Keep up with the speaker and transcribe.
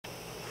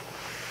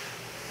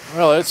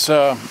Well, it's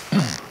that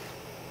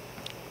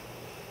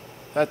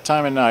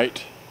time of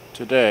night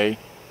today.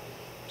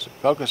 Does it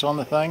focus on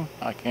the thing?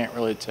 I can't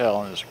really tell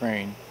on the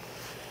screen.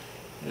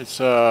 It's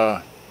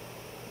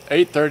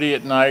 8:30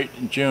 at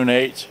night, June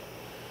 8th,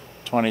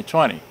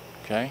 2020.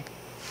 Okay,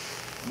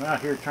 I'm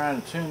out here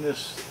trying to tune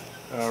this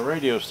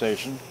radio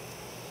station.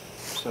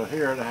 So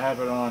here to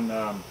have it on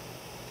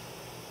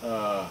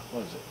what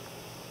is it?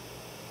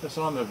 It's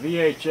on the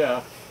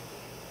VHF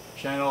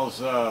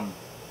channels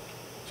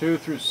 2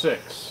 through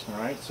 6. All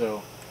right,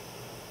 so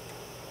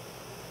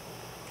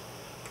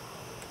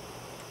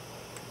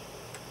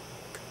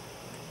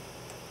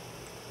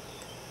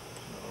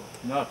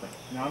nothing.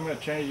 Now I'm going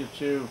to change it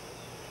to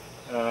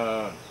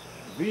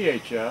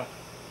VHF,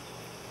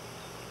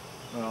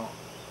 well,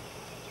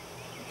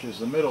 which is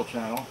the middle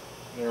channel.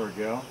 There we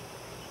go.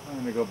 I'm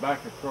going to go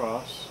back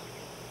across.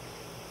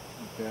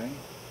 Okay.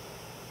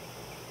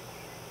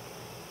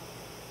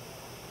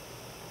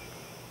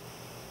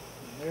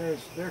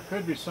 There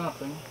could be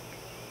something.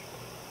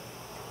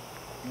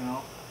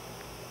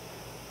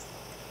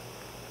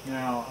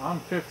 Now I'm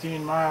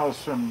 15 miles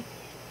from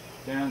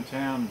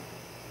downtown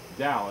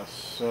Dallas,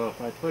 so if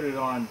I put it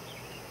on,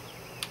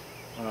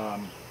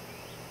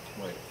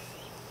 wait,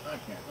 I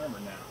can't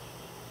remember now.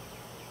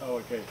 Oh,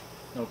 okay.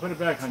 No, put it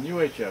back on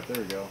UHF.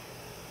 There we go.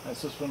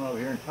 That's this one over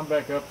here, and come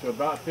back up to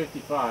about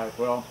 55.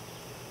 Well,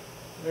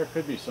 there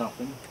could be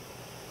something.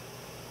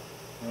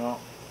 Well,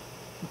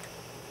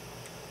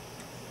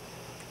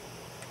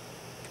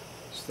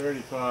 it's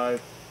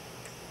 35,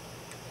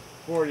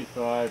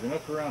 45, and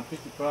up around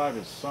 55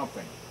 is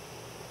something.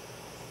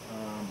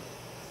 I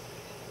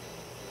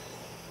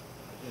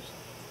just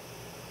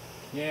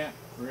can't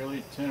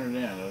really tune it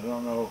in. I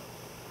don't know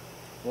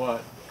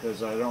what,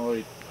 because I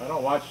don't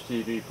watch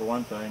TV for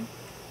one thing,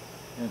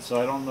 and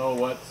so I don't know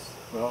what's,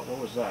 well, what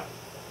was that?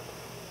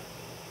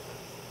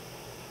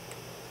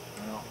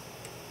 Well,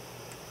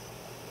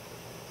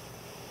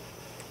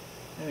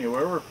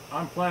 anyway,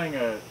 I'm playing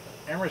a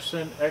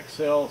Emerson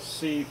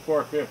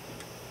XLC-450.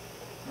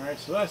 Alright,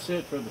 so that's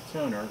it for the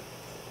tuner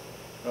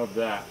of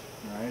that.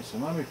 Alright, so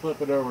let me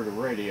flip it over to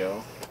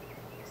radio.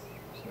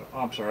 So,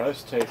 I'm sorry,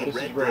 that's tape. This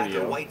is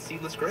radio. White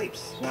seedless grapes.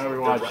 So now we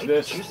watch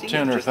this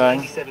tuner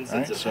thing.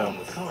 Alright, so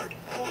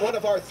one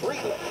of our 3.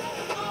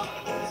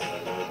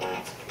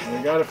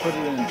 we got to put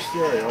it in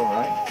stereo,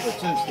 right?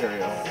 It's in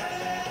stereo.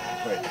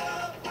 Wait.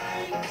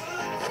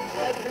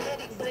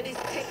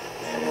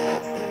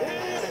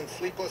 And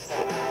sleepless.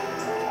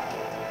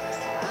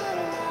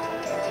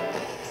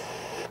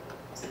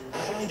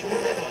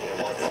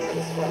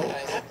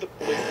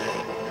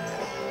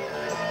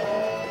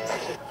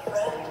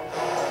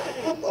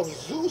 Of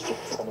Zeus.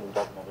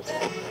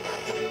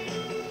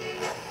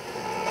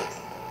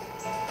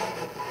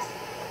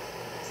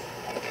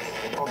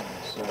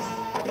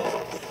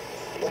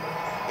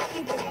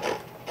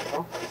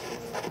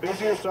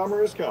 Busier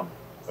summer has come.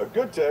 A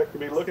good tech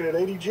could be looking at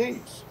 80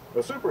 G's. A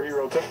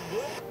superhero tech.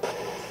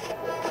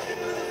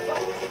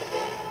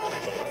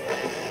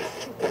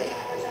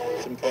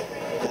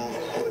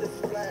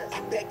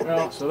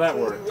 Well, so that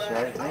works,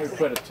 right? Let me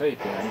put a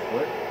tape in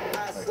quick.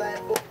 So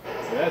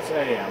that's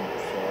AM.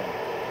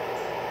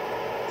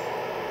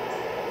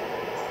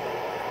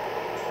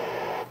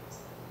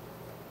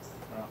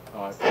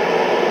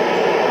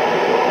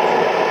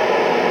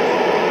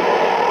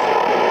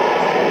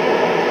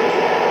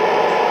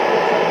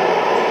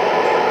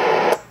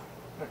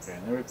 Okay,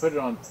 and then we put it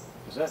on.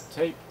 Is that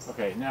tape?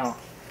 Okay, now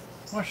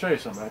I want to show you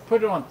something. I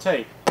put it on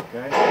tape.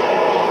 Okay.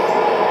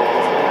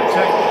 I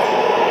take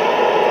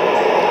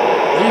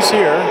these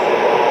here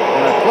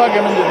and I plug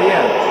them into the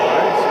end.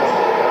 Right? So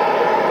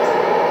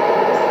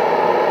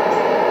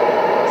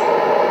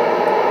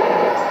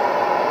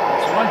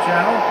that's one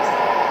channel,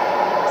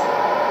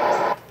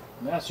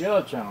 and that's the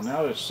other channel.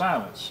 Now there's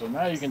silence. So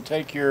now you can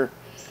take your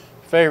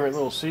favorite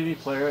little CD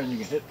player and you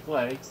can hit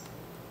play.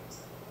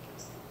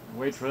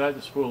 Wait for that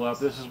to spool up.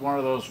 This is one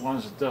of those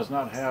ones that does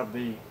not have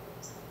the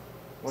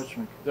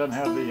skip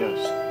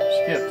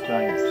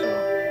thing.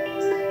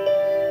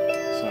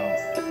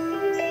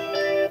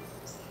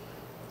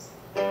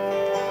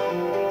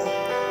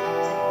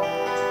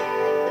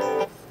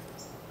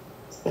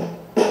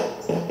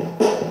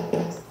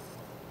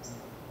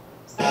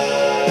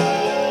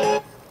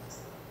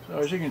 So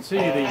as you can see,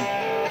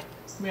 let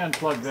me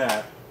unplug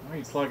that. Let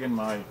me plug in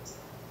my.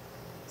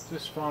 Does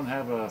this phone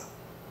have a? It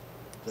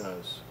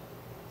does.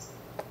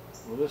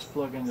 Will this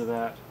plug into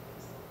that?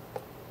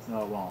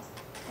 No, it won't.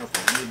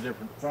 Okay, I need a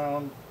different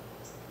phone.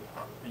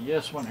 The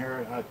yes one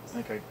here, I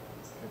think okay,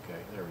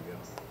 there we go.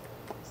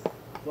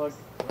 Plug,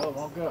 well, it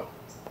won't go.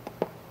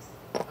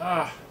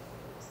 I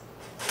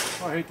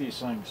hate these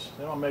things.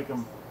 They don't make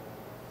them.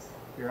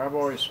 Here, I've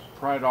always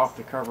pried off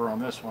the cover on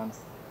this one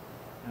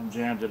and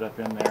jammed it up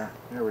in there.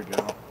 There we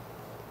go.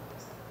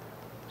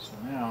 So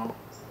now,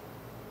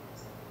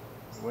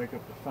 wake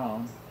up the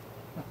phone.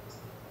 There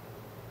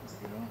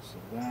we go. So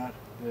that,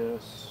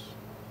 this,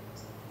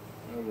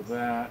 go to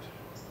that.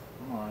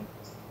 Come on.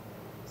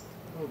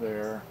 Go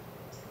there.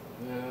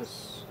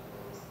 This.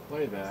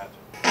 play that.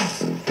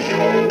 Do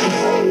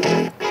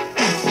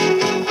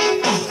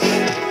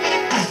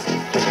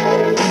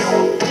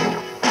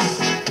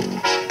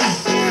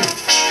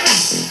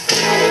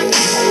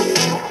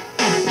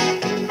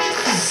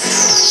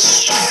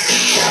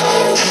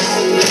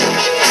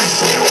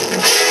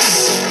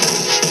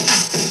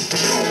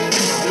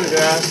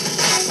that.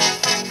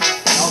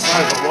 It also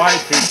has a wide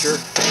feature.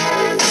 Do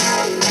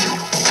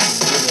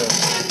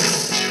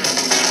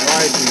the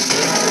wide feature.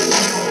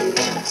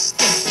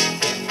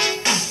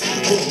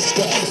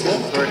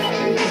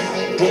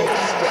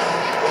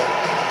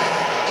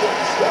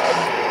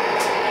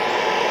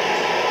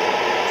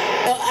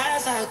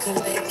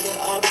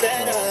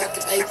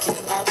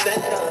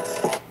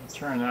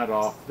 Turn that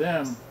off.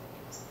 Then,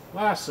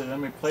 lastly, let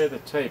me play the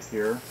tape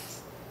here.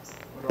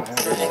 What do I have?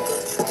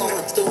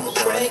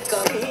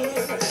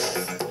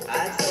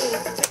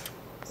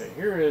 Okay,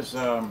 here is,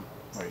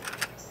 wait.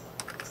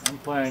 I'm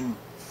playing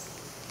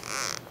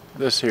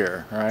this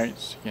here, right?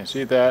 So you can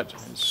see that.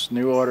 It's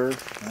new order,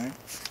 right?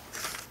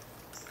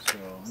 So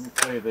let me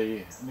play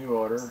the new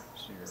order.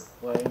 So you're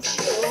playing.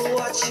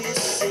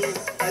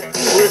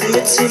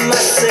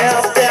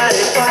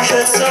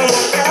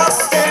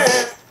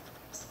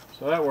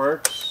 So that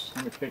works.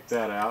 Let me pick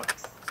that out.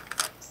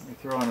 Let me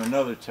throw on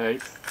another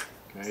tape.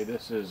 Okay,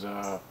 this is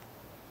okay,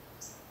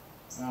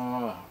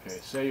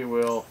 Say You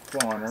Will,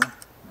 Foreigner.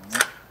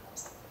 Right.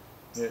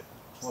 Hit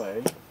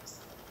play.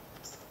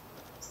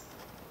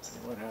 See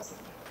what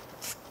happened.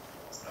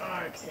 Oh,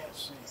 I can't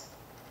see.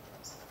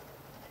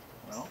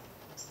 Well.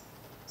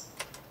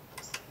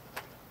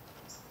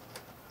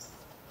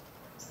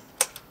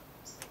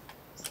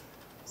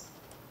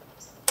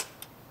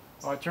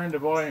 Oh, I turned the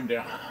volume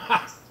down.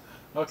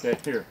 Okay,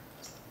 here.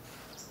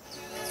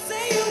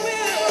 Say you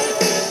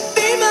will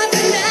be my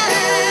tonight.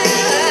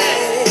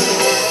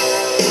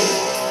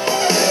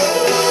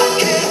 I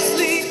can't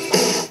sleep.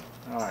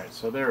 Alright,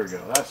 so there we go.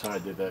 That's how I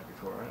did that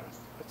before.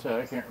 That's it.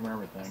 I can't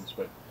remember things,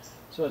 but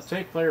so the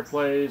tape player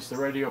plays, the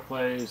radio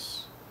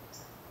plays,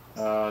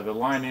 the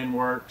line in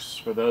works.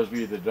 For those of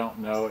you that don't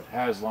know, it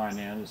has line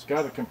in. It's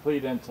got a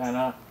complete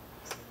antenna,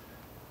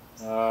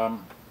 and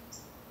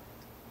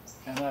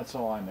that's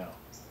all I know.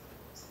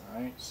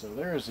 Alright, so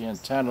there's the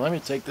antenna. Let me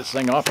take this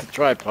thing off the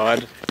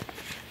tripod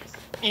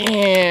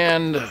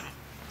and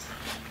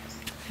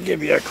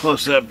give you a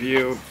close-up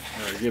view,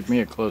 or give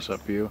me a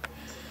close-up view.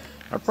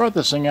 I brought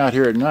this thing out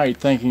here at night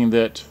thinking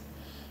that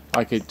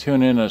I could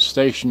tune in a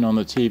station on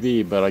the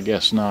TV, but I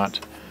guess not.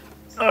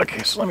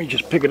 Okay, so let me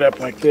just pick it up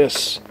like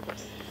this.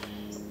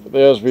 For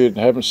those of you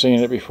that haven't seen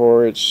it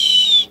before,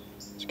 it's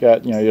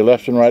got, you know, your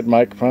left and right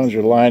microphones,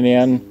 your line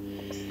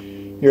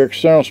in, your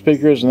external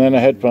speakers, and then a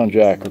headphone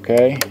jack,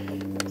 okay?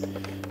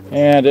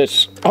 And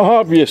it's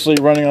obviously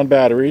running on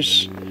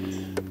batteries.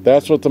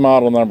 That's what the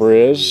model number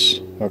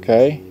is,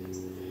 okay?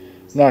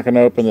 I'm not going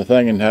to open the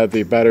thing and have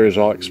the batteries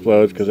all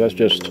explode because that's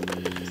just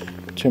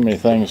too many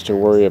things to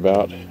worry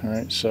about.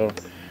 Alright, so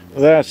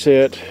that's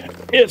it.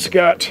 It's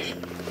got,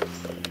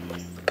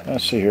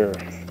 let's see here,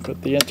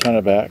 put the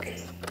antenna back.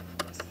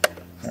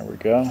 There we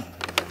go.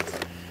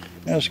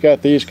 And it's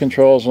got these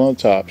controls on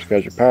the top. It's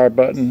got your power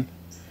button.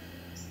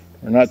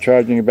 We're not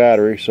charging your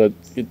battery, so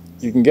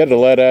you can get a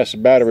lead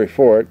acid battery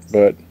for it,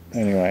 but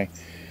anyway.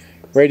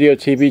 Radio,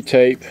 TV,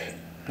 tape,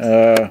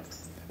 AM,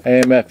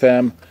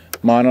 FM,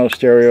 mono,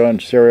 stereo,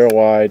 and stereo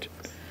wide,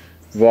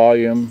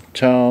 volume,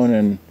 tone,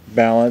 and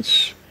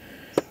balance,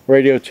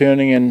 radio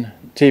tuning, and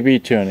TV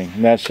tuning,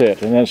 and that's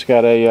it. And then it's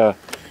got a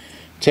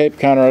tape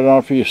counter. I don't know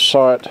if you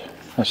saw it.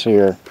 Let's see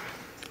here.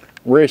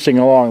 Racing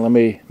along. Let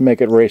me make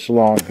it race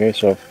along. Okay,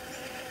 so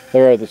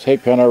there the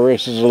tape counter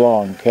races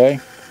along. Okay.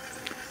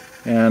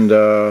 And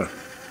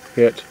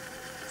hit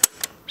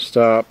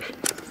stop,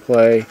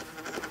 play,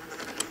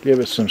 give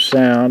it some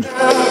sound.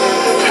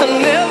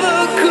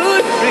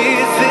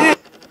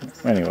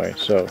 Anyway,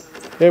 so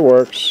it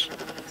works.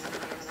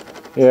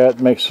 Yeah,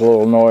 it makes a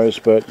little noise,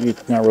 but you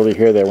not really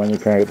hear that when you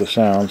crank the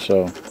sound.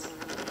 So,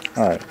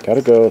 alright,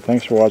 gotta go.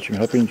 Thanks for watching.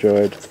 Hope you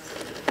enjoyed.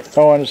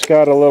 Oh, and it's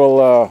got a little,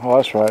 oh,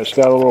 that's right, it's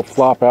got a little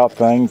flop out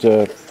thing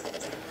to,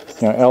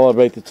 you know,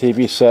 elevate the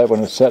TV set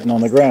when it's sitting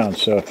on the ground.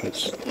 So if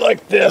it's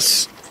like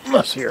this,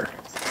 let's hear.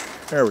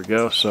 There we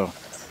go. So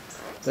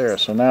there.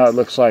 So now it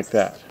looks like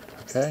that.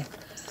 Okay.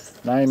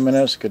 9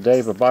 minutes. Good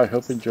day. Bye-bye.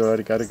 Hope you enjoyed.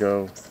 I gotta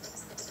go.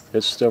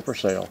 It's still for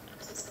sale.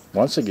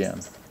 Once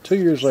again. 2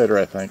 years later,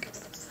 I think.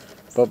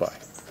 Bye-bye.